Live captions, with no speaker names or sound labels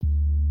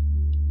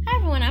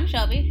I'm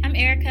Shelby. I'm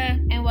Erica.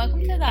 And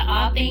welcome to the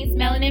All Things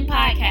Melanin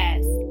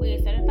Podcast. We are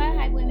certified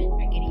hype women for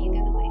getting you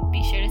through the week.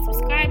 Be sure to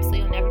subscribe so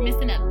you'll never miss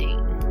an update.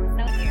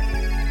 So here.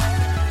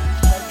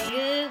 What's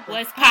good?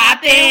 What's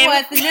poppin'?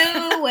 What's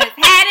new? What's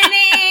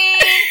happening?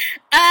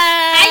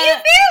 How you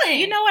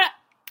feeling? You know what?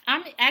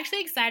 I'm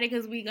actually excited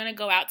because we're going to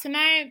go out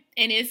tonight.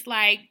 And it's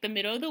like the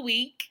middle of the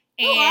week.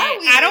 And Who are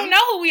we? I don't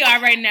know who we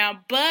are right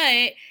now.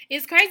 But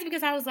it's crazy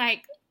because I was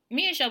like,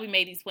 me and Shelby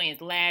made these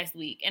plans last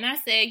week. And I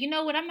said, you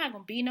know what? I'm not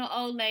going to be no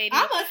old lady.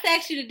 I'm going to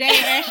text you today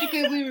and ask you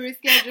could we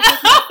reschedule.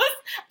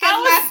 Because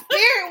my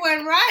spirit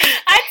wasn't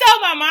right. I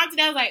told my mom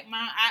today, I was like,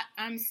 Mom,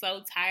 I'm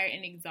so tired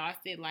and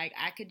exhausted. Like,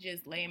 I could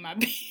just lay in my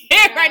bed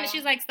right now.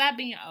 She's like, stop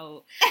being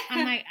old.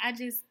 I'm like,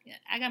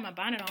 I got my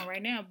bonnet on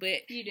right now.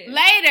 But you do.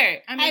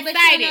 Later, I'm excited.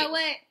 But you know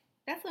what?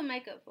 That's what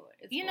makeup for.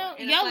 It's you know,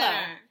 for. YOLO.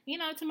 You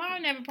know, tomorrow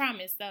never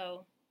promised,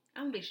 so.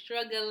 I'm going to be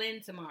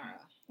struggling tomorrow.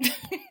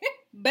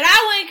 But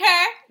I wouldn't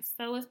care.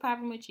 So what's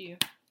popping with you?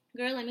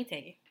 Girl, let me tell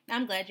you.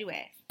 I'm glad you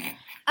asked.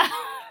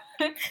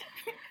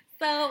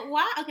 So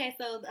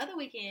the other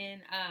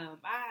weekend, I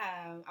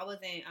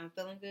wasn't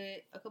feeling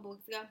good a couple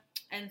weeks ago.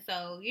 And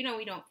so, you know,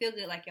 we don't feel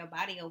good, like your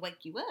body will wake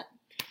you up.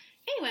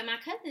 Anyway, my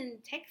cousin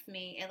texted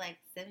me at like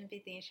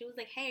 7:50 and she was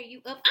like, hey, are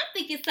you up? I'm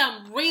thinking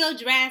something real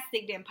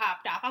drastic then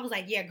popped off. I was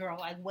like, yeah, girl,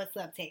 like, what's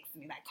up? Text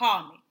me. Like,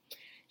 call me.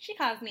 She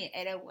calls me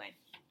at 8:01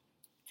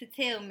 to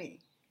tell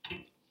me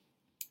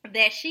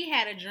that she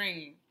had a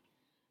dream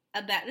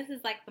about, this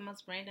is like the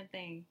most random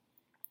thing.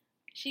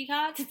 She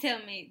called to tell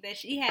me that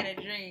she had a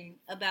dream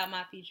about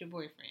my future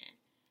boyfriend.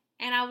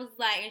 And I was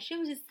like, and she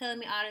was just telling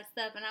me all this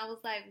stuff. And I was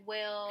like,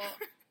 well,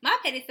 my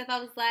petty stuff,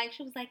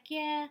 she was like,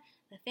 yeah,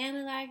 the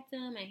family liked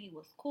him and he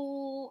was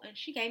cool. And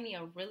she gave me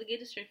a really good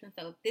description.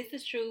 So if this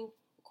is true,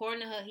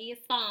 according to her, he is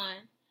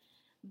fine.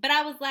 But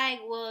I was like,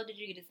 well, did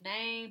you get his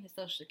name, his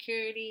social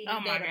security,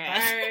 his date of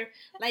birth?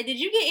 Like, did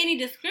you get any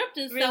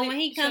descriptors really? So when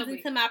he comes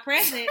into my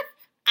presence,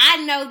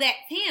 I know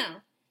that's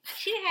him?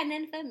 She didn't have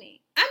nothing for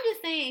me. I'm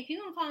just saying, if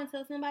you're going to call and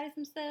tell somebody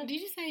some stuff. Did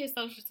you say his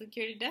social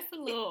security? That's a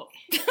little.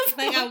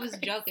 Like, I was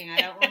joking.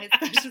 I don't want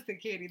his social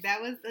security.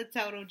 That was a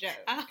total joke.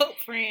 I hope,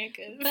 friend.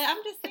 But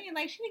I'm just saying,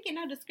 like, she didn't get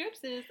no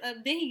descriptors.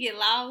 Did he get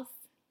lost?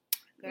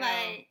 Girl.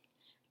 Like,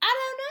 I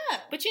don't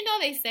know. But you know,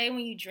 they say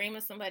when you dream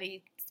of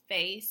somebody's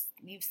face,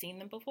 you've seen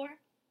them before?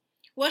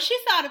 Well, she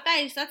saw the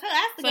face. So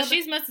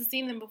she must have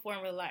seen them before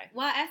in real life.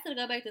 Well, I asked her to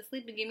go back to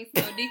sleep and give me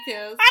some more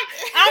details.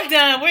 I'm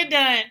done. We're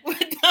done. We're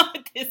done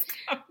with this.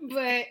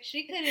 But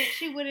she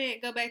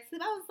wouldn't go back to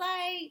sleep. I was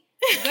like,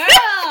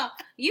 girl,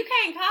 you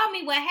can't call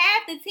me with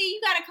half the tea.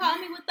 You got to call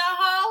me with the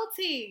whole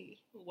tea.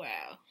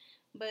 Wow.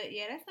 But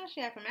yeah, that's how she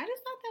had for me. I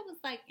just thought that was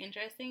like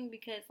interesting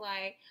because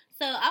like,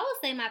 so I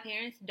would say my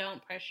parents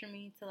don't pressure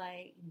me to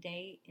like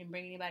date and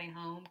bring anybody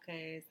home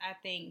because I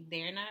think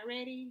they're not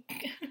ready.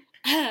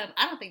 I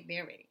don't think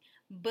they're ready.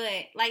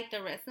 But like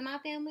the rest of my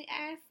family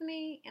asked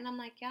me and I'm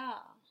like,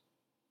 y'all,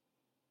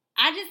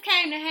 I just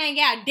came to hang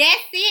out.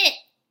 That's it.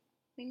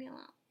 Leave me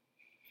alone.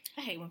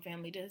 I hate when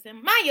family does that.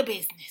 Mind your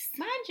business.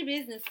 Mind your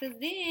business. Because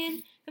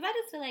I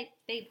just feel like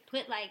they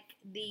put like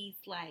these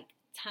like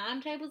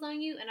timetables on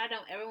you, and I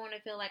don't ever want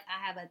to feel like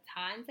I have a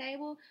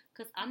timetable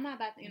because I'm not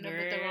about to end up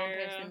with the wrong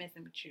person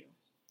messing with you.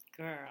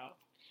 Girl.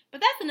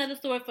 But that's another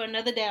story for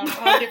another day on a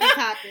whole different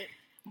topic.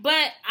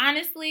 But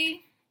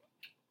honestly,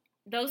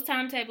 those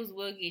timetables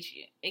will get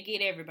you. It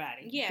get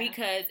everybody. Yeah.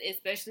 Because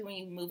especially when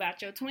you move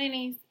out your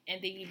 20s,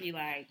 and then you be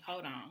like,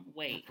 hold on,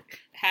 wait.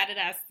 How did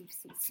I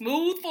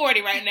smooth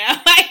 40 right now?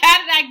 Like, how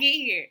did I get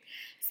here?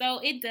 So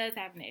it does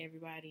happen to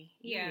everybody.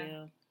 Yeah.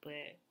 Yeah.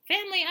 But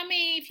family, I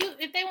mean,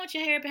 if they want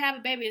your hair to have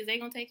a baby, is they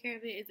gonna take care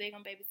of it? Is they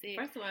gonna babysit?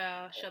 First of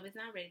all, Shelby's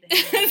not ready to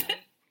have a baby.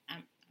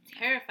 I'm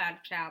terrified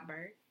of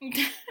childbirth.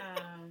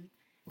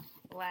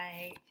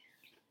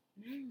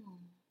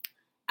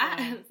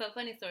 So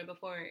funny story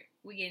before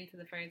we get into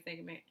the first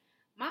segment.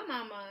 My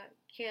mama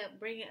kept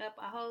bringing up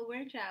a whole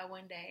grandchild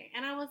one day,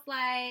 and I was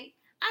like,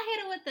 I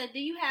hit her with the, do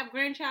you have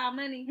grandchild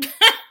money?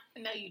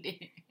 No, you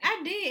didn't.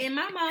 I did, and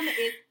my mama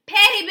is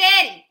Petty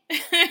Betty.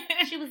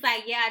 She was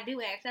like, yeah, I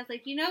do ask. I was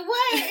like, you know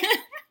what?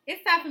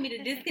 It's time for me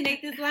to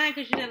disconnect this line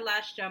because you done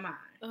lost your mind.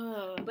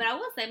 But I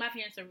will say my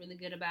parents are really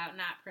good about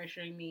not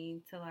pressuring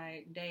me to,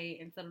 like, date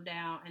and settle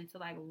down and to,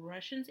 like,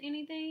 rush into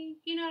anything.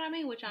 You know what I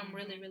mean? Which I'm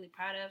really, really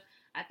proud of.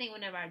 I think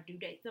whenever I do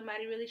date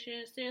somebody really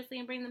seriously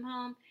and bring them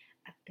home,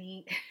 I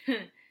think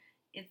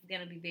it's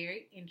going to be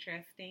very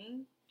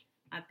interesting.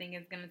 I think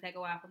it's going to take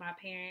a while for my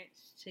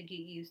parents to get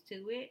used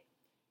to it.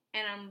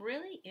 And I'm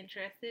really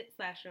interested /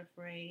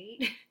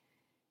 afraid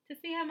to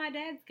see how my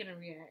dad's going to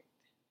react.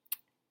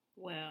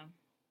 Well,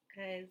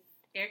 because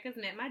Erica's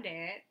met my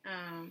dad.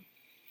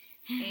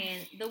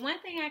 And the one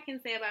thing I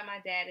can say about my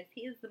dad is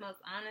he is the most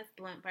honest,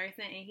 blunt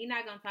person. And he's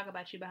not going to talk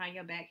about you behind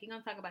your back. He's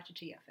going to talk about you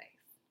to your face.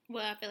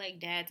 Well, I feel like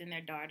dads and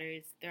their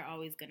daughters, they're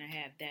always going to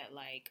have that,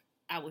 like,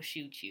 I will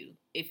shoot you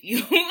if you...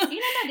 You know,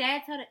 my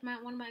dad told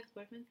one of my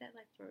ex-boyfriends that,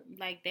 like, for...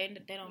 Like, they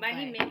don't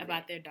play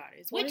about their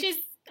daughters, which is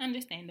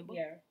understandable.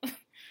 Yeah.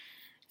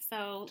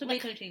 So... To be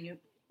continued.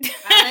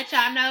 I'll let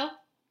y'all know.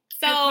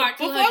 So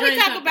before we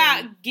talk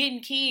about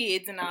getting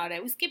kids and all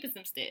that, we're skipping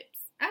some steps.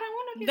 I don't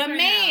want no kids. The right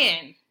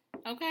man.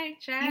 now. Okay?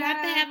 Child. You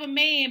have to have a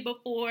man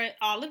before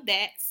all of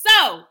that.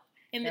 So,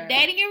 in the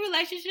dating and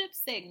relationship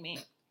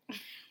segment,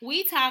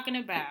 we talking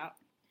about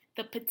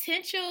the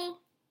potential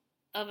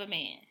of a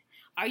man.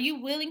 Are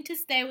you willing to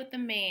stay with a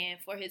man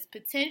for his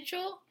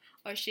potential,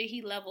 or should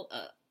he level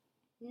up?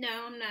 No,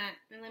 I'm not.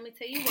 And let me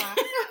tell you why.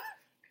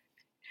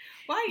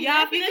 Why are you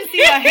Y'all can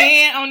see her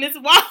hand on this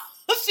wall.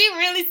 She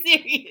really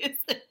serious.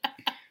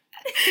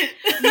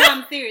 No,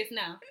 I'm serious.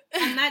 No,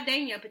 I'm not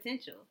dating your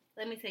potential.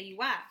 Let me tell you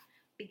why.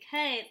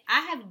 Because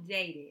I have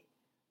dated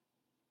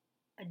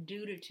a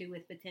dude or two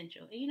with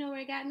potential. And you know where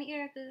it got me,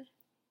 Erica?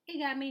 It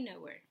got me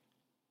nowhere.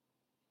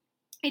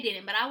 It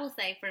didn't. But I will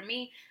say, for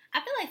me, I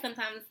feel like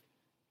sometimes,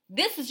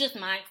 this is just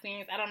my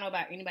experience. I don't know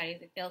about anybody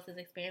else's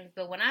experience.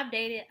 But when I've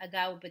dated a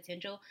guy with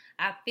potential,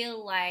 I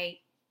feel like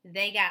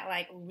they got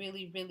like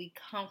really, really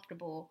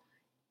comfortable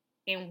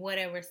in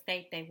whatever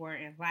state they were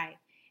in life.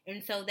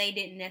 And so they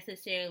didn't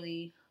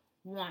necessarily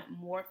want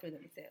more for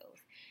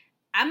themselves.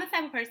 I'm the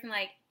type of person,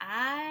 like,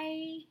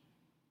 I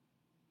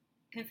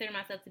consider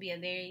myself to be a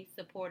very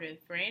supportive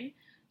friend.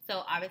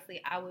 So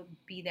obviously I would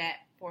be that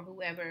for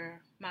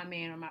whoever my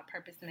man or my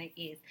purpose mate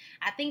is.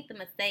 I think the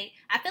mistake,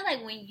 I feel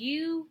like when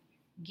you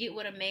get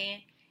with a man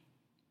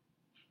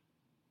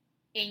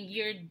and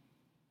you're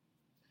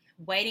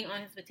waiting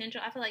on his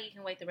potential, I feel like you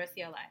can wait the rest of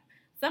your life.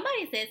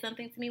 Somebody said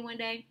something to me one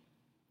day,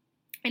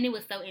 and it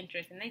was so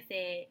interesting. They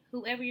said,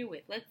 whoever you're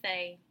with, let's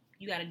say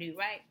you got a dude,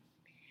 right?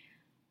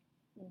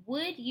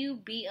 Would you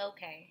be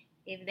okay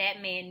if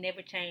that man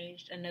never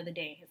changed another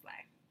day in his life?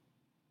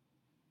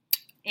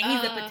 And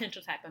he's a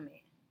potential type of man.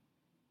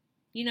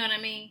 You know what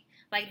I mean?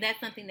 Like, that's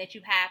something that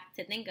you have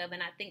to think of.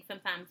 And I think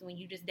sometimes when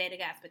you just date a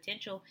guy's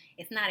potential,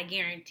 it's not a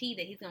guarantee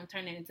that he's going to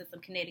turn it into some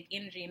kinetic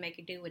energy and make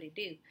it do what it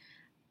do.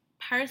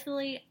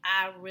 Personally,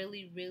 I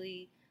really,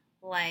 really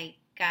like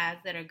guys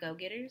that are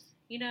go-getters.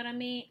 You know what I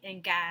mean?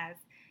 And guys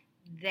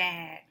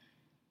that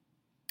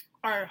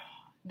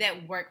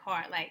work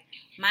hard. Like,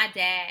 my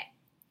dad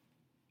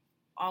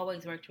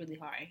always worked really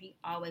hard. He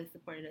always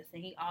supported us,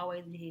 and he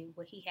always did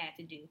what he had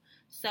to do.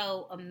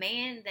 So a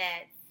man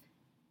that's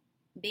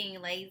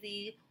being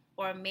lazy,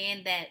 or a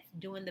man that's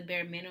doing the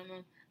bare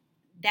minimum,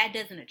 that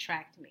doesn't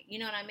attract me. You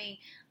know what I mean?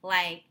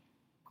 Like,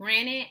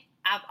 granted,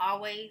 I've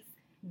always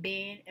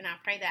been, and I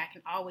pray that I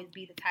can always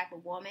be the type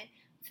of woman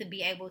to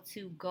be able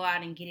to go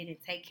out and get it and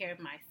take care of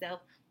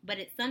myself. But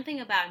it's something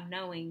about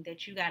knowing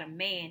that you got a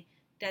man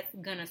that's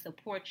going to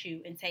support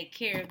you and take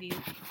care of you,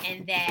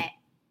 and that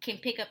can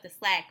pick up the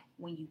slack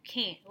when you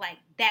can't. Like,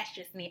 that's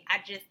just me.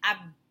 I've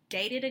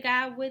dated a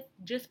guy with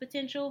just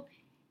potential,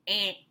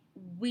 and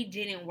we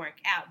didn't work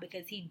out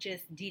because he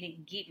just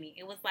didn't get me.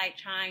 It was like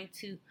trying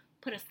to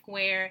put a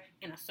square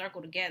and a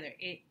circle together.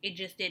 It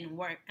just didn't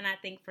work. And I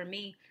think for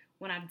me,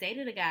 when I've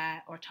dated a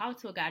guy or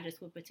talked to a guy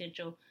just with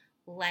potential,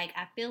 like,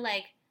 I feel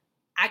like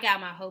I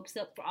got my hopes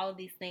up for all of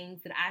these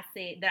things that I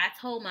said, that I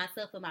told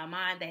myself in my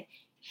mind that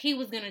he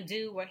was going to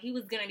do, or he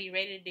was going to be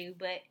ready to do,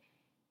 but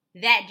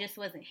that just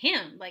wasn't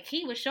him. Like,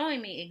 he was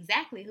showing me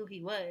exactly who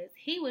he was.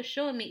 He was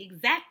showing me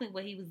exactly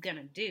what he was going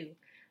to do.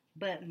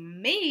 But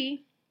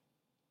me,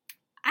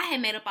 I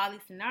had made up all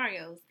these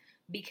scenarios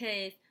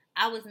because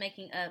I was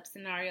making up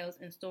scenarios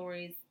and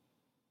stories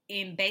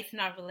and basing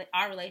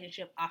our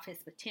relationship off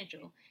his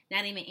potential.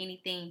 Not even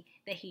anything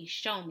that he's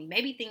shown me.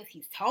 Maybe things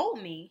he's told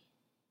me.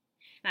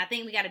 And I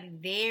think we got to be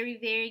very,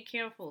 very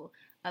careful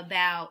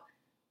about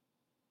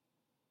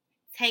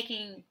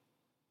taking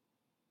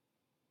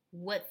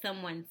what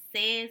someone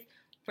says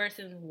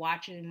versus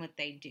watching what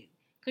they do.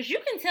 Because you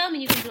can tell me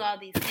you can do all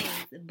these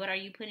things, but are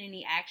you putting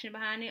any action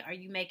behind it? Are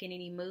you making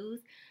any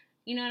moves?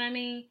 You know what I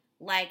mean?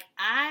 Like,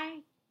 I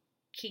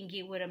can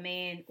get with a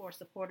man or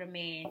support a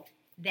man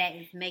that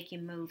is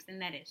making moves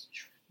and that is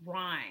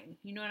trying.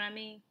 You know what I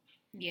mean?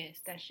 Yes.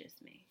 That's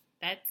just me.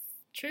 That's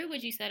true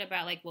what you said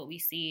about, like, what we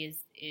see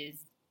is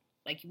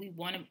like, we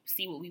want to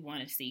see what we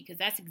want to see, because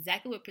that's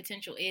exactly what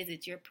potential is.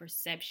 It's your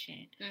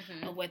perception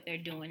of what they're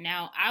doing.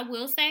 Now, I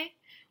will say,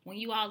 when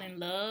you all in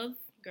love,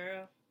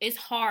 girl, it's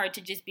hard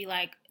to just be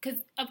like, because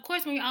of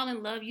course when you're all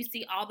in love, you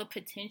see all the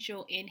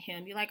potential in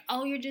him. You're like,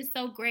 oh, you're just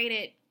so great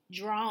at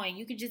drawing.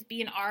 You could just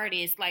be an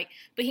artist, like,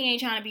 but he ain't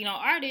trying to be no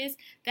artist.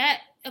 That,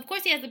 of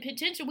course, he has the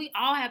potential. We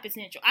all have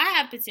potential. I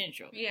have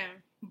potential. Yeah.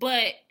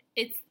 But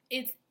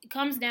it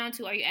comes down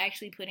to, are you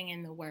actually putting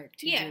in the work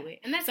to do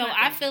it? And that's so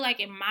I feel like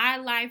in my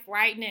life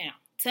right now,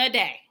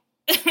 today,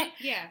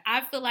 yeah,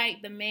 I feel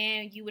like the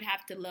man, you would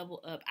have to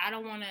level up. I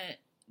don't want to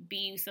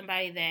be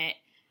somebody that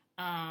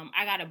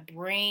I got to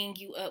bring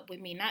you up with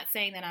me. Not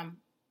saying that I'm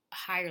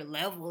higher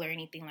level or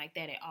anything like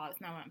that at all. It's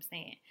not what I'm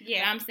saying.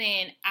 Yeah. But I'm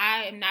saying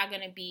I am not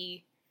going to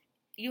be,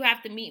 you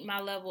have to meet my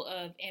level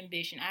of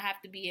ambition. I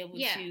have to be able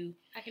to.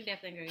 I can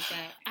definitely agree with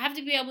that. I have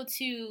to be able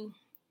to,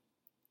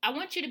 I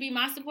want you to be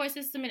my support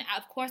system, and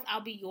of course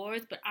I'll be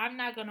yours, but I'm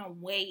not going to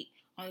wait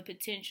on the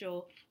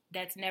potential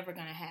that's never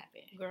going to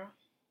happen. Girl.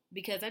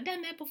 Because I've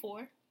done that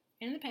before,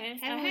 In the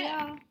past, Haven't we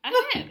all?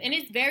 I have. And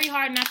it's very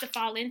hard not to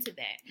fall into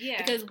that. Yeah.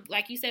 Because,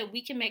 like you said,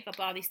 we can make up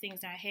all these things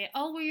in our head.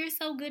 Oh, well, you're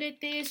so good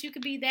at this. You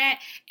could be that.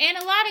 And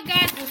a lot of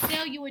guys will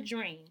sell you a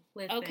dream.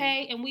 Listen.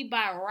 Okay? And we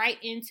buy right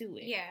into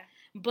it. Yeah.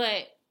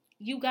 But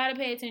you got to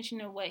pay attention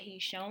to what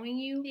he's showing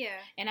you. Yeah.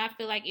 And I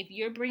feel like if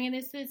you're bringing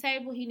this to the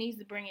table, he needs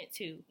to bring it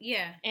too.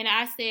 Yeah. And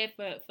I said,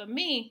 for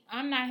me,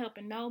 I'm not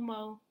helping no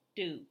more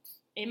dudes.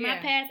 In my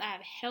past, I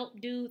have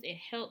helped dudes and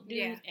helped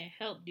dudes and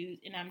helped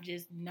dudes. And I'm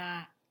just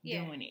not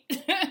doing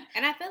it.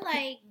 And I feel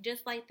like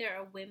just like there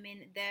are women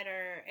that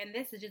are, and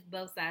this is just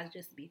both sides,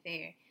 just to be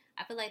fair.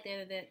 I feel like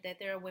that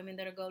there are women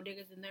that are gold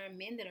diggers and there are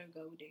men that are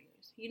gold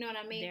diggers. You know what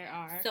I mean? There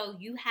are. So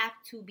you have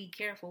to be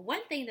careful.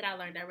 One thing that I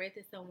learned, I read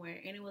this somewhere,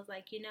 and it was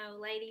like,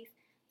 ladies,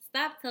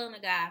 stop telling a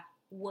guy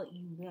what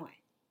you want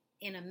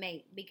in a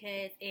mate.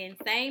 Because, and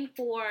same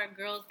for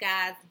girls,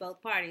 guys,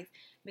 both parties.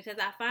 Because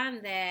I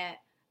find that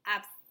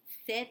I've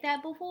said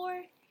that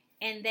before,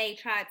 and they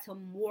tried to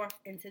morph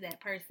into that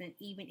person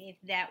even if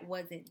that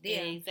wasn't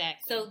them.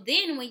 Exactly. So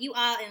then when you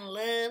all in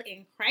love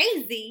and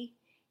crazy,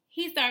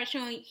 he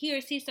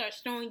or she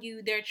starts showing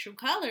you their true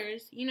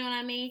colors, you know what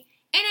I mean?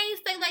 And then you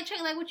say, like,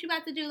 Chuck, like, what you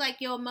about to do? Like,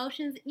 your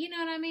emotions, you know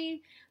what I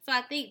mean? So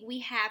I think we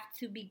have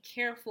to be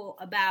careful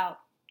about,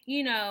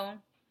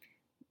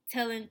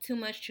 telling too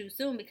much too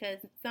soon, because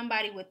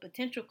somebody with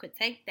potential could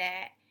take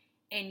that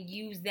and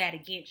use that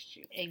against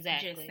you.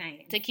 Exactly. Just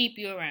saying. To keep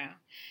you around.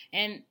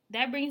 And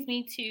that brings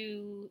me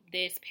to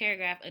this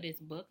paragraph of this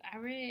book I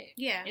read.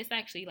 Yeah. It's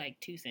actually like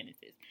 2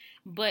 sentences.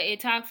 But it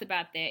talks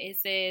about that. It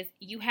says,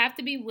 you have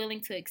to be willing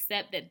to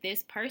accept that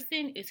this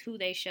person is who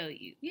they show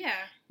you. Yeah.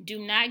 Do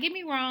not get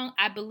me wrong.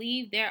 I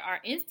believe there are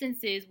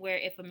instances where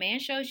if a man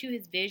shows you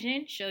his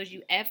vision, shows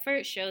you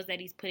effort, shows that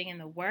he's putting in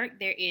the work,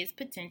 there is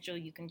potential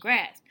you can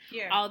grasp.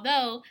 Yeah.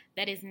 Although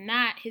that is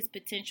not his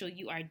potential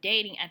you are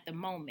dating at the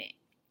moment.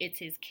 It's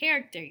his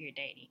character you're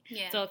dating.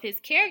 Yeah. So if his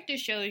character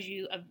shows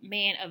you a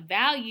man of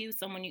value,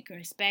 someone you can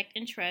respect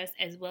and trust,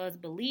 as well as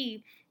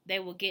believe they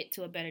will get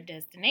to a better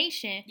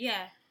destination.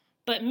 Yeah.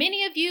 But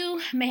many of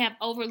you may have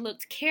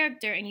overlooked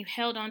character and you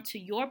held on to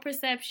your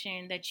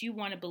perception that you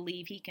want to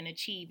believe he can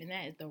achieve, and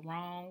that is the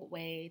wrong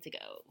way to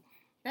go.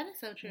 That is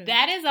so true.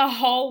 That is a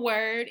whole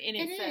word in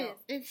itself.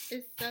 It is.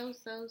 It's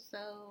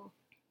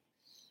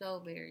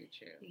so very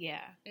true.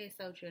 Yeah. It's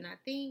so true. And I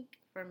think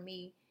for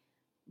me,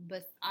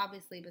 but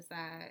obviously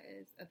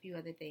besides a few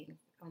other things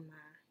on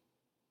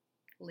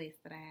my list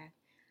that I have,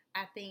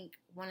 I think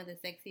one of the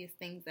sexiest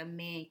things a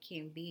man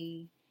can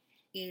be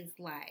is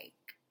like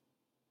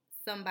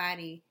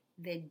somebody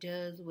that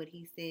does what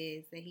he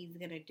says that he's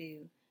gonna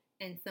do,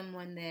 and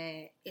someone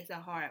that is a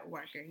hard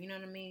worker. You know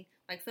what I mean?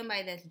 Like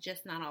somebody that's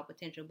just not all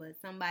potential, but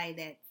somebody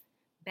that's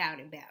about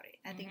it.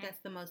 I think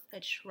that's the most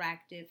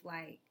attractive,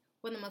 like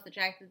one of the most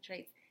attractive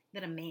traits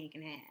that a man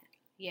can have.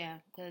 Yeah,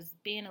 because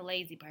being a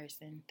lazy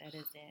person, that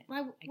is it.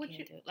 Like, I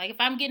can't do it. Like, if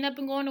I'm getting up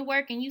and going to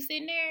work and you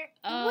sitting there,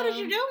 what is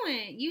you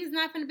doing? You was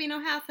not finna be no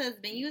house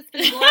husband. You was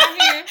finna go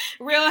out here.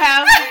 Real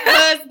House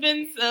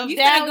Husbands of You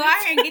Dallas. finna go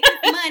out here and get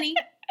this money.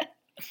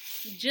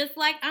 Just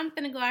like I'm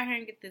finna go out here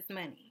and get this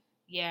money.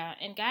 Yeah,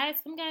 and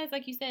some guys,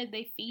 like you said,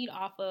 they feed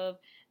off of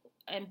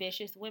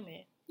ambitious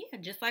women. Yeah,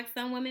 just like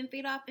some women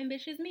feed off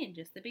ambitious men,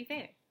 just to be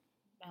fair.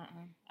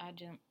 I'm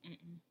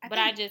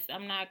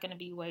not going to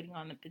be waiting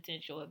on the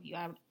potential of you.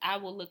 I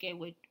will look at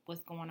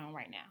what's going on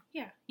right now.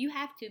 Yeah, you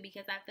have to,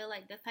 because I feel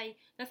like that's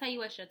how you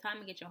waste your time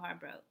and get your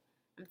heart broke.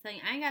 I'm telling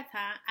you, I ain't got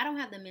time. I don't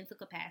have the mental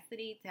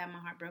capacity to have my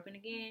heart broken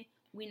again.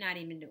 We're not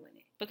even doing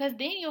it. Because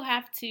then you'll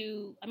have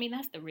to,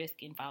 that's the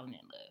risk in falling in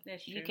love.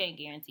 That's true. You can't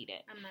guarantee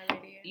that. I'm not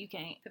ready yet. You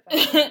can't.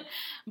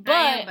 But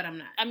I am, but I'm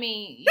not.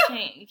 You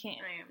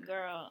can't. I am.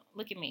 Girl,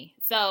 look at me.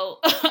 So,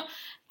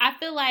 I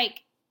feel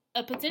like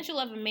a potential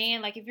of a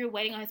man, like if you're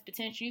waiting on his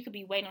potential, you could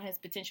be waiting on his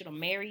potential to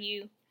marry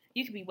you.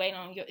 You could be waiting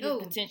on his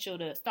potential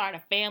to start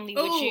a family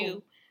with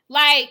you.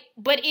 Like,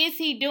 but is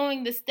he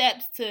doing the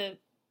steps to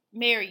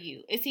marry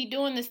you? Is he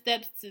doing the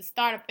steps to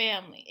start a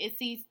family? Is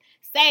he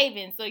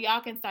saving so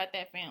y'all can start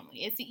that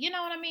family? Is he, you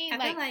know what I mean? I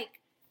feel like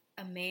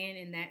a man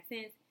in that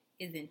sense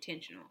is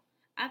intentional.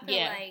 I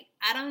feel like,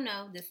 I don't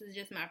know, this is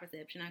just my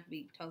perception, I could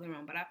be totally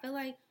wrong, but I feel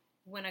like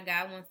when a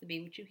guy wants to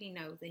be with you, he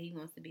knows that he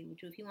wants to be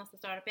with you. If he wants to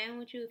start a family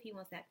with you, if he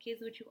wants to have kids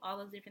with you, all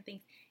those different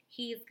things,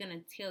 he is going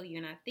to tell you.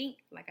 And I think,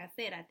 like I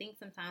said,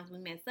 sometimes we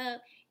mess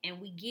up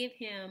and we give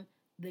him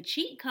the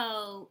cheat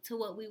code to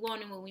what we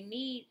want and what we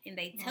need, and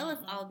they tell us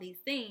all these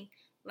things.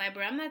 Like,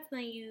 bro, I'm not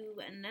telling you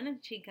none of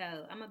the cheat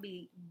code. I'm going to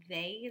be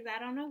vague as I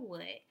don't know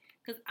what.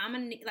 Because I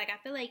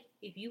feel like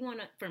if you want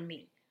to, for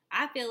me,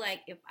 I feel like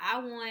if I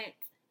want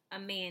a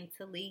man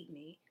to lead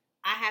me,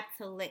 I have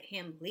to let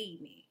him lead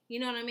me. You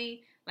know what I mean?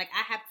 Like,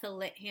 I have to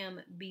let him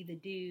be the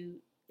dude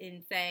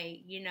and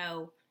say,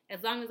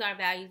 as long as our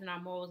values and our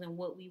morals and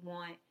what we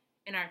want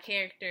and our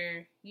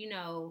character,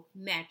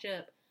 match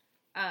up,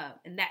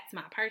 and that's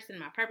my person,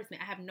 my purpose,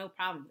 man, I have no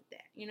problem with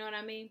that. You know what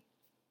I mean?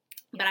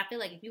 But I feel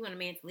like if you want a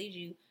man to lead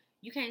you,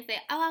 You can't say,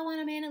 oh, I want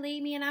a man to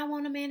lead me and I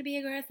want a man to be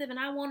aggressive and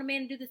I want a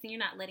man to do this, and you're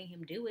not letting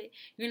him do it.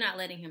 You're not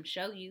letting him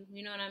show you.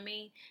 You know what I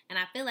mean? And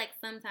I feel like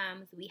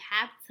sometimes we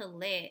have to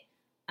let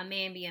a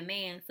man be a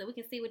man so we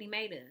can see what he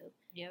made of.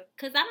 Yep.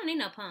 Because I don't need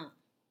no punk.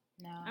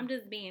 No. I'm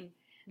just being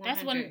 100.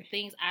 That's one of the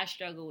things I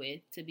struggle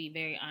with, to be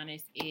very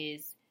honest,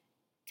 is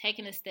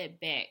taking a step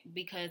back,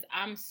 because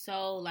I'm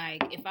so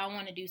like, if I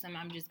want to do something,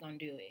 I'm just going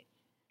to do it.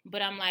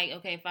 But I'm like,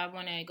 okay, if I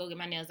want to go get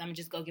my nails, I'm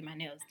just go get my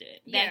nails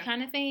done. That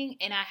kind of thing.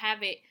 And I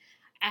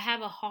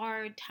have a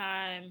hard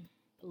time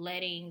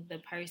letting the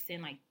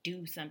person like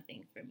do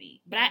something for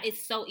me. But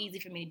it's so easy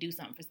for me to do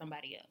something for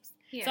somebody else.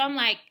 Yeah. So I'm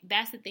like,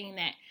 that's the thing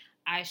that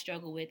I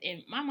struggle with.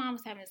 And my mom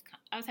was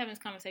I was having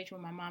this conversation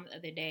with my mom the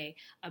other day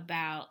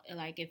about,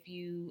 like, if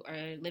you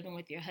are living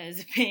with your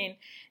husband,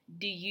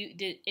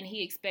 and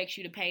he expects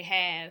you to pay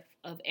half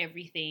of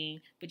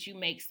everything, but you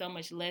make so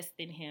much less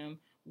than him,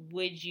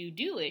 would you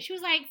do it? She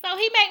was like, so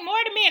he make more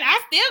than me and I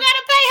still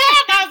gotta pay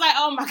half? And I was like,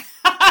 oh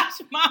my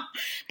gosh, Mom.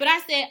 But I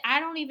said, I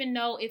don't even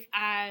know if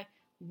I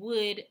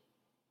would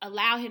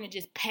allow him to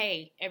just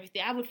pay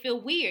everything. I would feel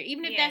weird.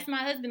 Even if that's my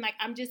husband, like,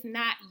 I'm just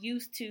not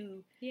used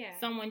to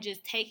someone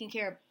just taking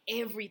care of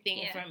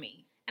everything for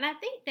me. And I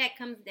think that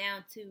comes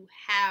down to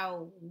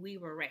how we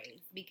were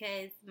raised,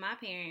 because my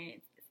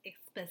parents,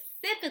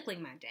 specifically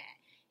my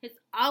dad, has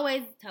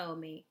always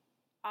told me,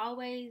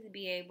 always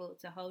be able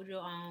to hold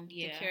your own,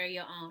 to carry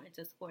your own, and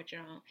to support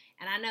your own.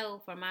 And I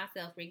know for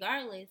myself,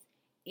 regardless,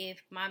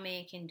 if my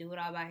man can do it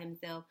all by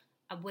himself,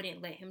 I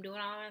wouldn't let him do it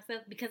all by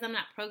himself, because I'm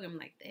not programmed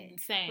like that.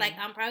 Same. Like,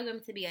 I'm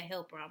programmed to be a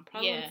helper. I'm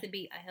programmed to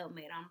be a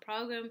helpmate. I'm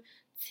programmed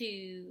to,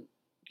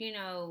 you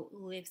know,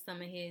 lift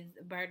some of his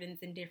burdens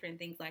and different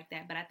things like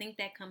that. But I think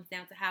that comes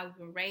down to how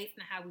we were raised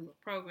and how we were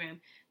programmed,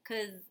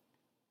 because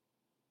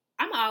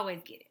I'm going to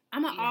always get it.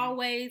 I'm going to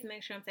always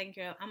make sure I'm taken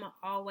care of. I'm going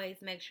to always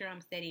make sure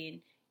I'm steady. And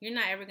you're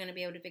not ever going to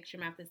be able to fix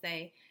your mouth to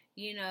say,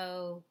 you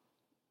know,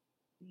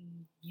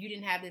 you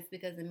didn't have this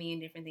because of me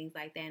and different things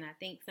like that. And I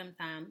think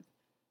sometimes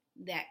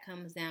that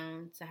comes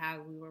down to how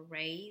we were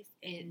raised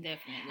and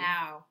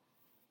how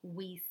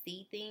we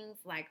see things.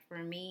 Like, for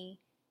me,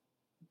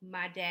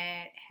 my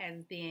dad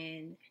has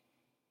been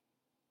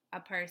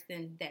a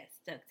person that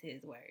stuck to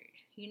his word,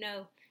 you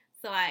know?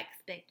 So I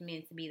expect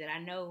men to be that. I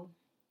know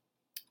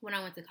when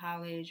I went to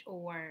college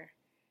or,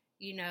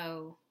 you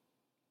know,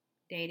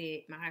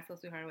 dated my high school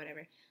sweetheart or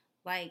whatever,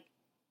 like,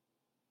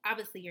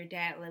 obviously your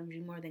dad loves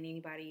you more than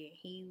anybody, and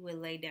he would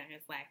lay down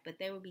his life. But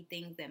there would be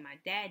things that my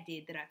dad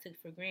did that I took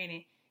for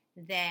granted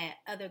that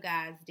other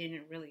guys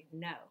didn't really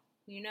know,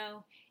 you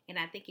know? And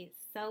I think it's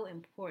so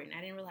important.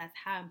 I didn't realize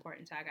how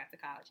important until I got to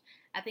college.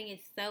 I think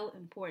it's so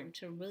important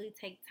to really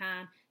take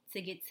time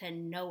to get to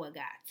know a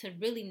guy, to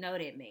really know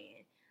that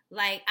man.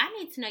 Like, I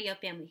need to know your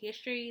family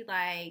history.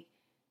 Like,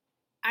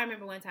 I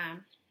remember one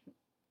time,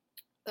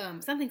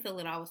 something so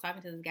little, I was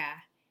talking to this guy,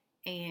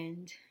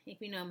 and if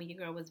you know me,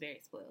 your girl was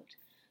very spoiled.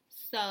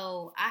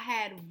 So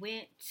I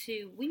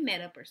we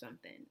met up or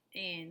something,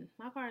 and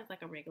my car is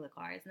like a regular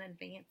car. It's nothing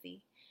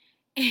fancy.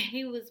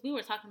 And we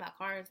were talking about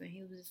cars, and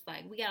he was just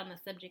like, we got on the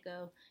subject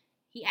of,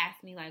 he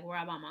asked me, like, where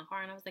I bought my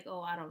car, and I was like,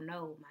 oh, I don't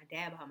know. My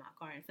dad bought my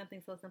car. And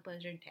something so simple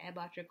as your dad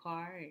bought your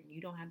car, and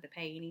you don't have to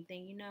pay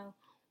anything, you know?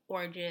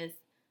 Or just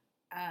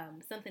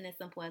something as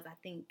simple as, I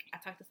think I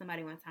talked to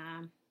somebody one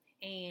time,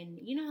 and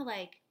you know,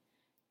 like,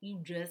 you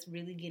just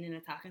really get into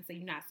talking, so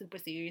you're not super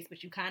serious,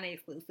 but you kind of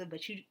exclusive,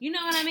 but you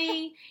know what I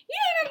mean? You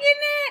know what I'm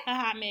getting at? A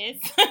hot mess.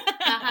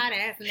 A hot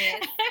ass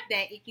mess.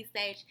 That icky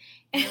stage.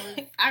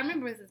 And I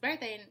remember it was his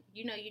birthday, and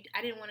you know,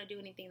 I didn't want to do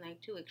anything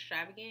like too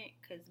extravagant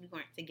because we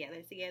weren't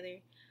together.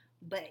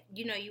 But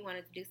you know, you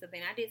wanted to do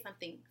something. I did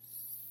something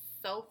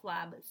so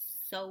fly, but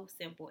so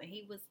simple, and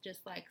he was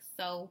just like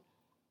so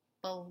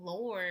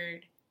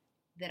floored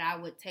that I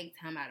would take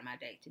time out of my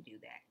day to do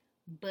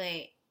that.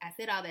 But I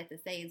said all that to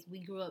say is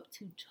we grew up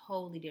two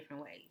totally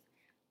different ways.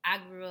 I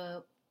grew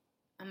up,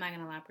 I'm not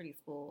going to lie, pretty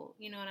spoiled,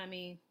 you know what I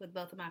mean, with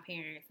both of my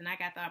parents. And I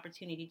got the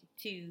opportunity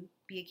to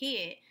be a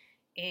kid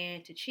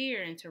and to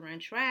cheer and to run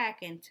track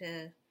and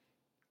to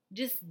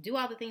just do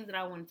all the things that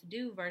I wanted to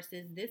do,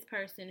 versus this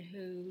person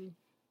who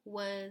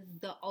was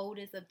the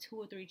oldest of 2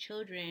 or 3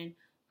 children,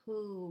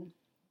 who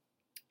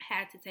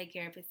had to take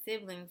care of his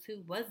siblings,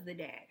 who was the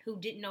dad, who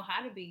didn't know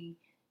how to be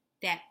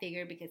that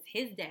figure because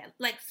his dad,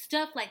 like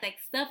stuff like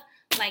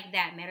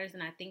that matters.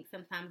 And I think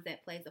sometimes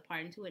that plays a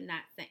part into it,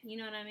 not saying, you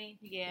know what I mean?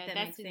 Yeah, that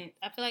makes sense.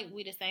 I feel like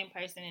we the same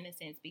person in a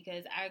sense,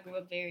 because I grew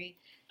up very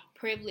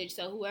privileged.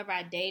 So whoever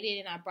I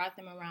dated, and I brought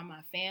them around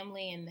my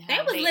family, and how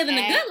they was living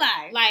a good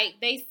life. Like,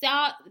 they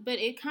saw, but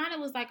it kind of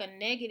was like a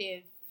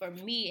negative for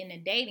me in the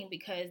dating,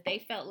 because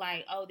they felt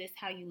like, oh, this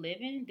how you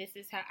living? This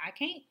is how I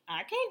can't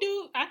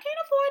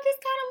afford this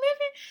kind of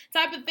living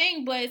type of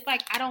thing. But it's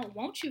like, I don't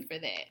want you for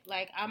that.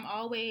 Like, I'm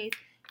always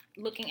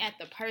looking at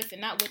the person,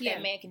 not what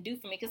that man can do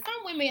for me. Because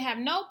some women have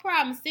no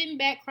problem sitting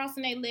back,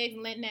 crossing their legs,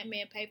 and letting that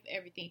man pay for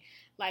everything,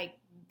 like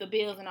the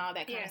bills and all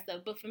that kind of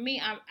stuff. But for me,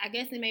 I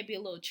guess it may be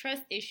a little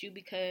trust issue,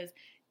 because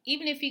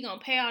even if he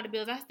gonna pay all the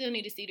bills, I still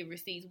need to see the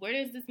receipts. Where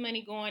is this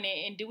money going,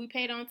 and do we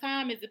pay it on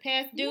time? Is it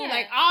past due? Yeah.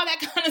 Like all that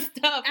kind of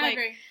stuff. I Like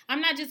agree.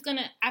 I'm not just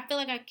gonna. I feel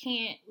like I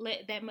can't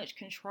let that much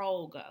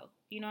control go.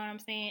 You know what I'm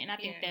saying? And I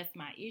think that's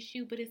my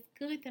issue. But it's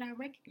good that I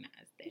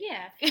recognize that.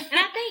 Yeah, and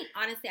I think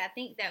honestly, I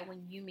think that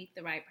when you meet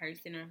the right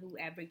person or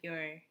whoever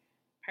your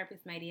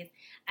purpose mate is,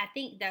 I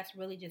think that's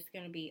really just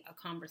gonna be a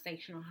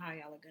conversation on how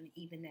y'all are gonna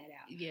even that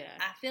out. Yeah.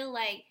 I feel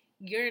like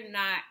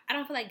I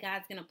don't feel like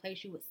God's gonna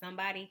place you with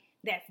somebody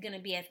that's gonna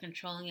be as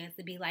controlling as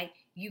to be like,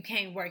 you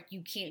can't work,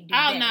 you can't do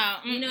Oh this. no,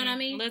 you know what I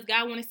mean? Unless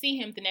God want to see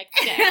him the next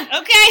day,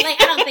 okay?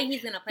 Like I don't think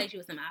he's gonna place you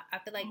with somebody. I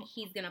feel like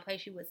he's gonna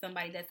place you with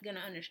somebody that's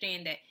gonna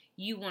understand that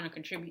you want to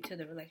contribute to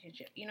the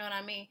relationship. You know what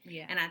I mean?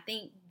 Yeah. And I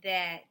think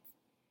that,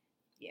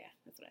 yeah,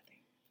 that's what I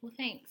think. Well,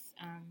 thanks,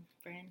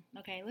 friend.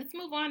 Okay, let's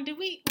move on.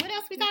 What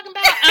else we talking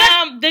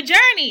about? The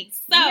journey.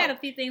 So you had a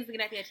few things to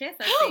get off your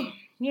chest, I see.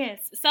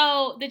 Yes.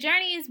 So the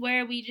journey is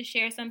where we just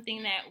share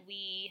something that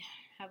we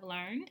have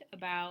learned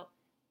about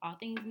all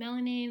things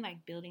melanin,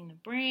 like building the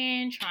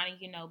brand, trying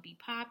to, be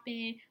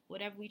popping,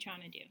 whatever we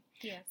trying to do.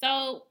 Yeah.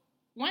 So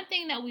one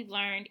thing that we've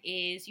learned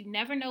is you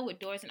never know what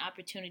doors and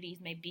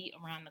opportunities may be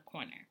around the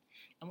corner.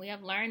 And we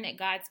have learned that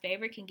God's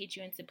favor can get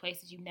you into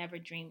places you never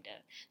dreamed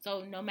of.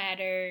 So no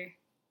matter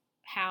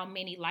how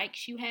many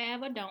likes you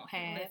have or don't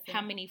have,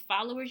 how many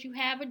followers you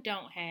have or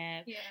don't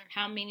have,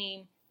 how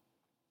many,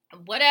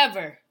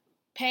 whatever,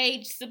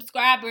 page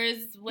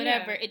subscribers,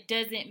 whatever, it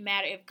doesn't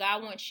matter. If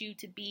God wants you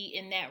to be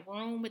in that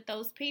room with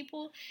those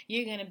people,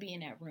 you're going to be in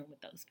that room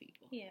with those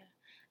people. Yeah.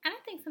 And I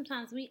think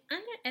sometimes we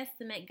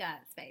underestimate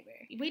God's favor.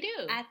 We do.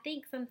 I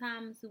think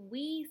sometimes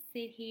we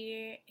sit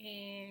here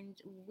and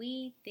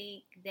we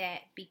think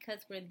that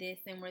because we're this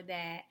and we're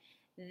that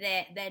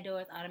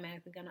door is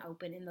automatically going to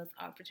open and those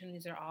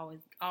opportunities are always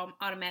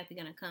automatically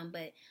going to come.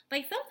 But,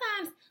 like,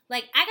 sometimes,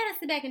 like, I got to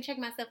sit back and check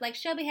myself. Like,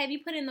 Shelby, have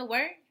you put in the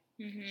work?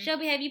 Mm-hmm.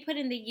 Shelby, have you put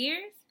in the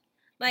years?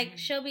 Like,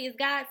 Shelby, is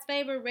God's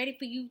favor ready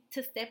for you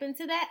to step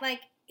into that? Like,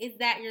 is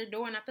that your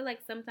door? And I feel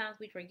like sometimes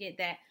we forget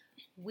that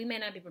we may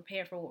not be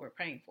prepared for what we're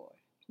praying for.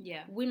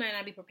 Yeah. We might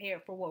not be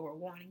prepared for what we're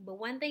wanting. But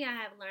one thing I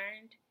have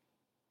learned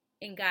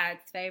in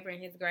God's favor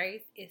and His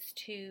grace is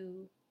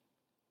to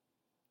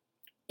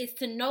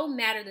no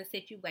matter the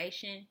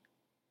situation,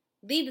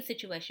 leave the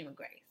situation with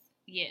grace.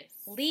 Yes.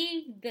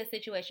 Leave the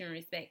situation with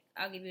respect.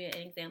 I'll give you an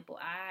example.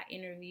 I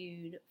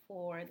interviewed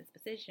for this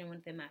position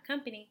within my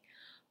company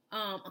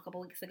a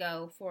couple weeks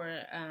ago for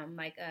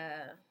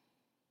a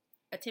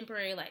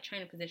temporary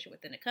training position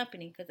within the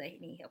company because they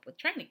need help with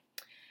training.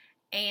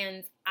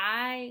 And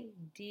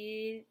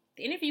the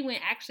interview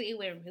went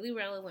really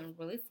well. It went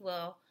really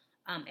well.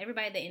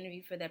 Everybody that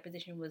interviewed for that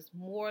position was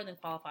more than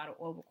qualified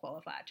or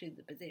overqualified to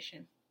the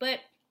position. But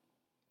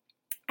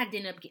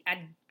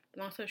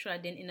long story short, I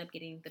didn't end up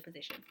getting the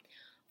position.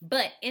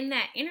 But in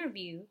that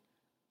interview,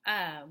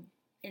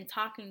 in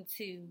talking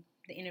to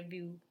the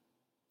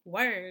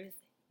interviewers,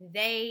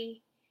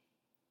 they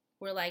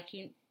were like,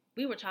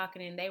 we were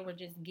talking and they were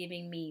just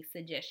giving me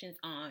suggestions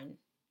on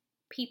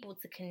people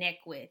to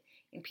connect with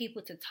and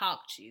people to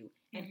talk to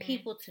and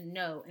people to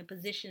know and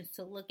positions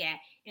to look at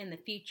in the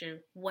future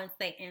once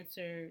they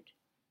answered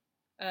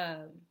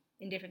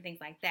and different things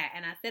like that.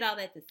 And I said all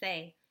that to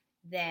say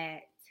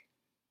that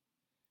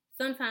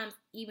sometimes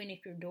even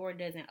if your door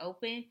doesn't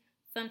open,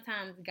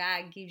 sometimes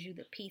God gives you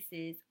the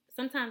pieces.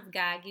 Sometimes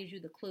God gives you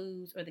the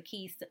clues or the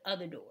keys to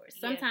other doors.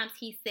 Sometimes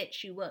He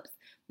sets you up.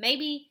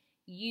 Maybe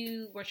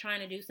you were trying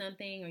to do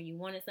something or you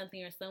wanted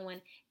something or someone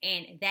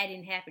and that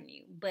didn't happen to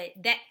you. But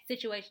that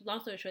situation,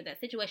 long story short, that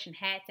situation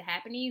had to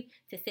happen to you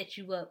to set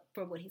you up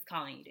for what He's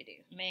calling you to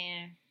do.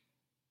 Man,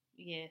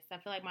 yes. I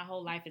feel like my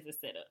whole life is a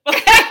setup.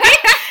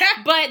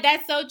 But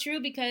that's so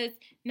true because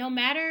no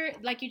matter,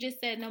 like you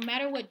just said, no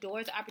matter what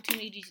doors,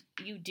 opportunities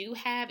you do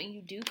have and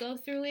you do go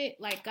through it,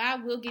 like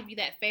God will give you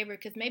that favor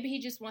because maybe He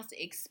just wants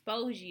to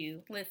expose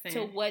you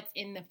to what's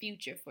in the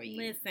future for you.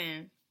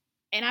 Listen.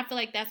 And I feel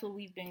like that's what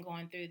we've been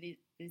going through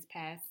this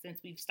past since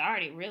we've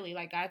started, really.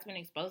 Like, God's been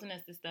exposing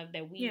us to stuff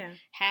that we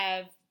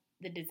have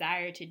the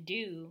desire to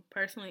do.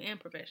 Personally and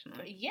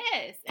professionally.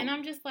 Yes. And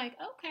I'm just like,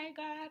 okay,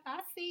 God,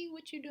 I see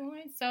what you're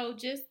doing. So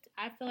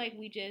I feel like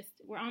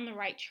we're on the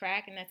right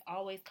track, and that's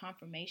always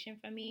confirmation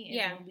for me.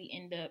 And when we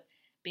end up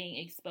being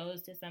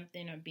exposed to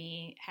something or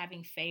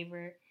having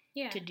favor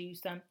to do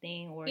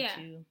something or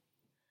to...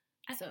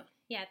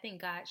 I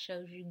think God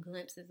shows you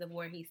glimpses of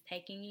where He's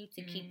taking you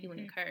to keep you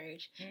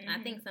encouraged. And I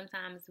think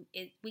sometimes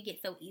we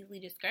get so easily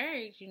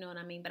discouraged, you know what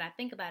I mean? But I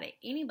think about it,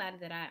 anybody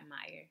that I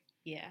admire,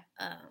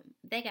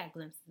 they got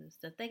glimpses of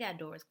stuff. They got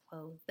doors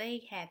closed.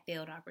 They had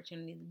failed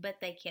opportunities, but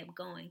they kept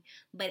going.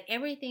 But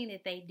everything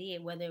that they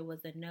did, whether it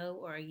was a no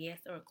or a yes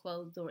or a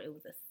closed door, it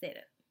was a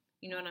setup.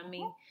 You know what I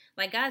mean?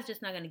 Like, God's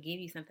just not going to give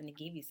you something to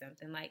give you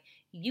something. Like,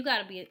 you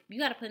got to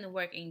put in the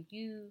work, and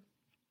you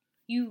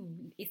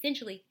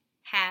essentially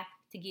have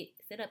to get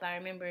set up. I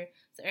remember,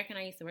 so Eric and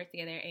I used to work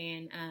together,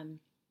 and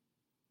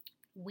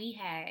we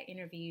had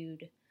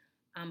interviewed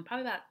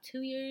probably about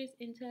 2 years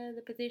into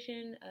the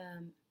position.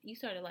 You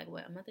started like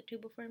what, a month or two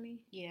before me?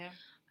 Yeah.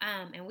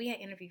 And we had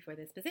interviewed for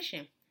this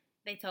position.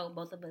 They told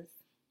both of us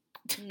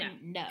no.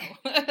 No.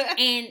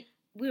 And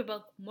we were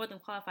both more than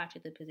qualified to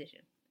the position.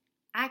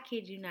 I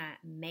kid you not,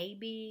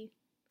 maybe,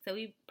 so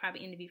we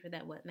probably interviewed for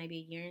that, what, maybe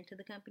a year into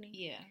the company?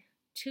 Yeah.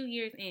 2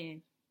 years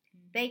in,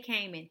 they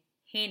came and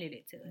handed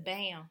it to us.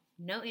 Bam.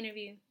 No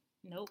interview.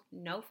 Nope.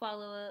 No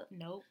follow-up.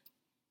 Nope.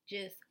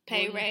 Just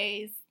pay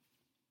raise.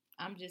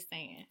 I'm just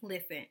saying.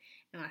 Listen,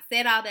 and I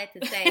said all that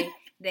to say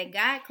that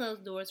God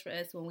closed doors for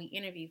us when we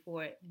interviewed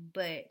for it,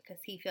 but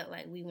because he felt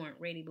like we weren't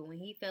ready. But when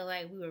he felt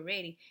like we were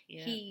ready,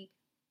 he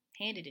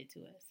handed it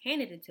to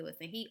us.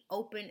 And he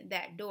opened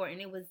that door,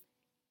 and it was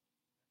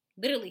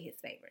literally his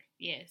favor.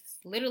 Yes.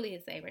 Literally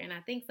his favor. And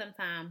I think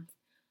sometimes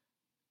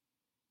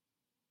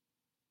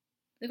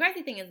the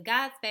crazy thing is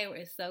God's favor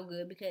is so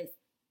good because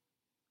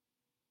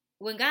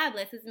when God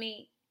blesses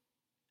me,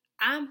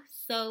 I'm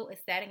so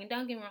ecstatic. And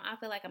don't get me wrong, I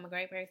feel like I'm a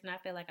great person. I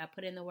feel like I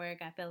put in the work.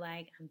 I feel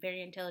like I'm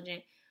very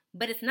intelligent.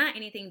 But it's not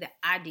anything that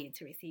I did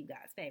to receive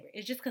God's favor.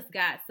 It's just because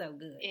God's so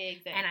good.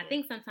 Exactly. And I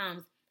think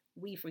sometimes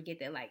we forget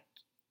that, like,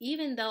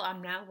 even though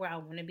I'm not where I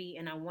want to be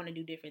and I want to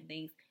do different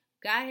things,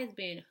 God has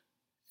been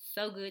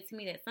so good to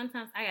me that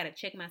sometimes I got to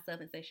check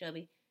myself and say,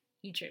 Shelby,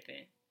 you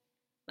tripping.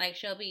 Like,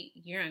 Shelby,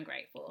 you're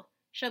ungrateful.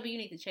 Shelby, you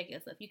need to check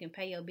yourself. You can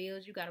pay your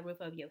bills. You got a roof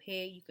over your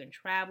head. You can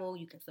travel.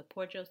 You can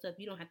support yourself.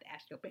 You don't have to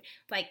ask your parents.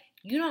 Like,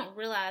 you don't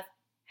realize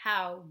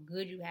how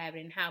good you have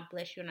it and how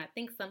blessed you are. And I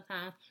think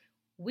sometimes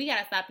we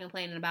got to stop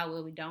complaining about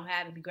what we don't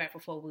have and be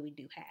grateful for what we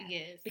do have.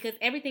 Yes. Because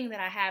everything that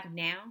I have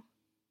now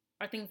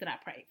are things that I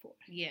prayed for.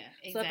 Yeah,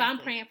 exactly. So if I'm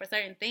praying for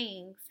certain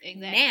things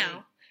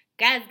now,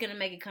 God's going to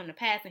make it come to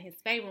pass in his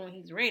favor when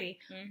he's ready.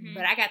 Mm-hmm.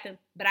 But I got to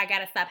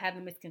stop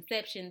having the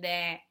misconception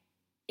that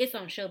it's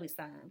on Shelby's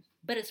time,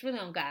 but it's really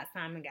on God's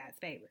time and God's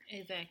favor.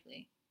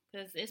 Exactly.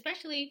 Because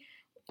especially,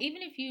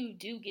 even if you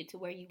do get to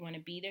where you want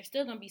to be, there's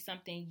still going to be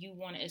something you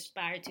want to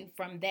aspire to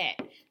from that.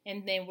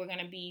 And then we're going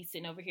to be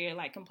sitting over here,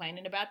 like,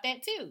 complaining about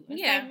that, too.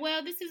 It's like,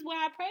 well, this is what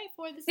I prayed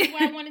for. This is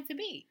where I want it to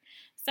be.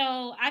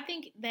 So I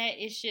think that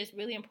it's just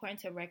really important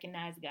to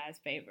recognize God's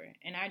favor.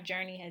 And our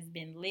journey has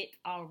been lit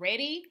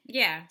already.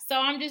 Yeah. So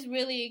I'm just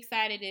really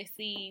excited to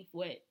see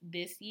what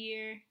this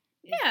year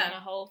is going to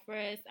hold for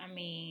us. I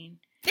mean,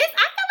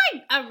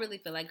 I really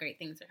feel like great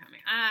things are coming.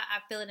 I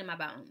feel it in my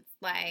bones.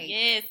 Like,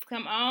 yes,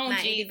 come on,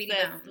 Jesus,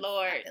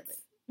 Lord.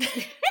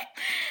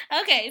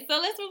 Okay, so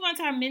let's move on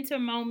to our mentor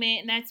moment.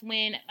 And that's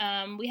when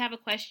we have a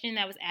question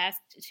that was